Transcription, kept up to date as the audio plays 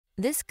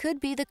This could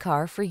be the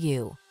car for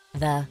you.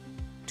 The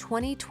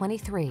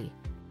 2023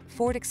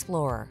 Ford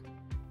Explorer.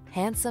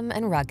 Handsome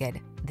and rugged,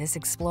 this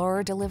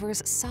Explorer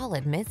delivers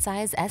solid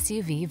midsize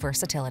SUV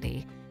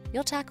versatility.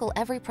 You'll tackle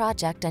every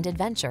project and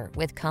adventure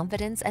with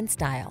confidence and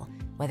style,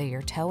 whether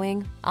you're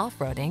towing,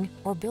 off-roading,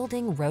 or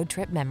building road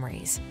trip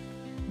memories.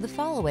 The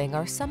following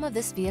are some of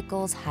this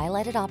vehicle's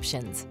highlighted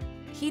options: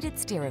 heated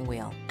steering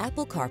wheel,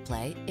 Apple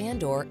CarPlay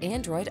and/or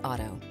Android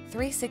Auto,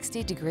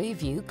 360-degree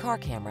view car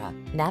camera,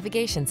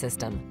 navigation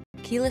system,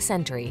 keyless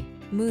entry,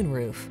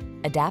 moonroof,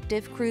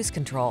 adaptive cruise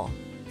control,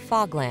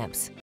 fog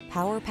lamps,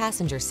 power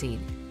passenger seat,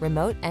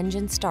 remote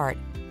engine start.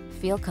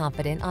 Feel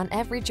confident on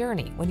every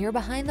journey when you're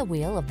behind the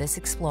wheel of this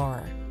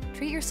Explorer.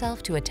 Treat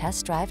yourself to a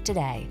test drive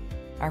today.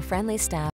 Our friendly staff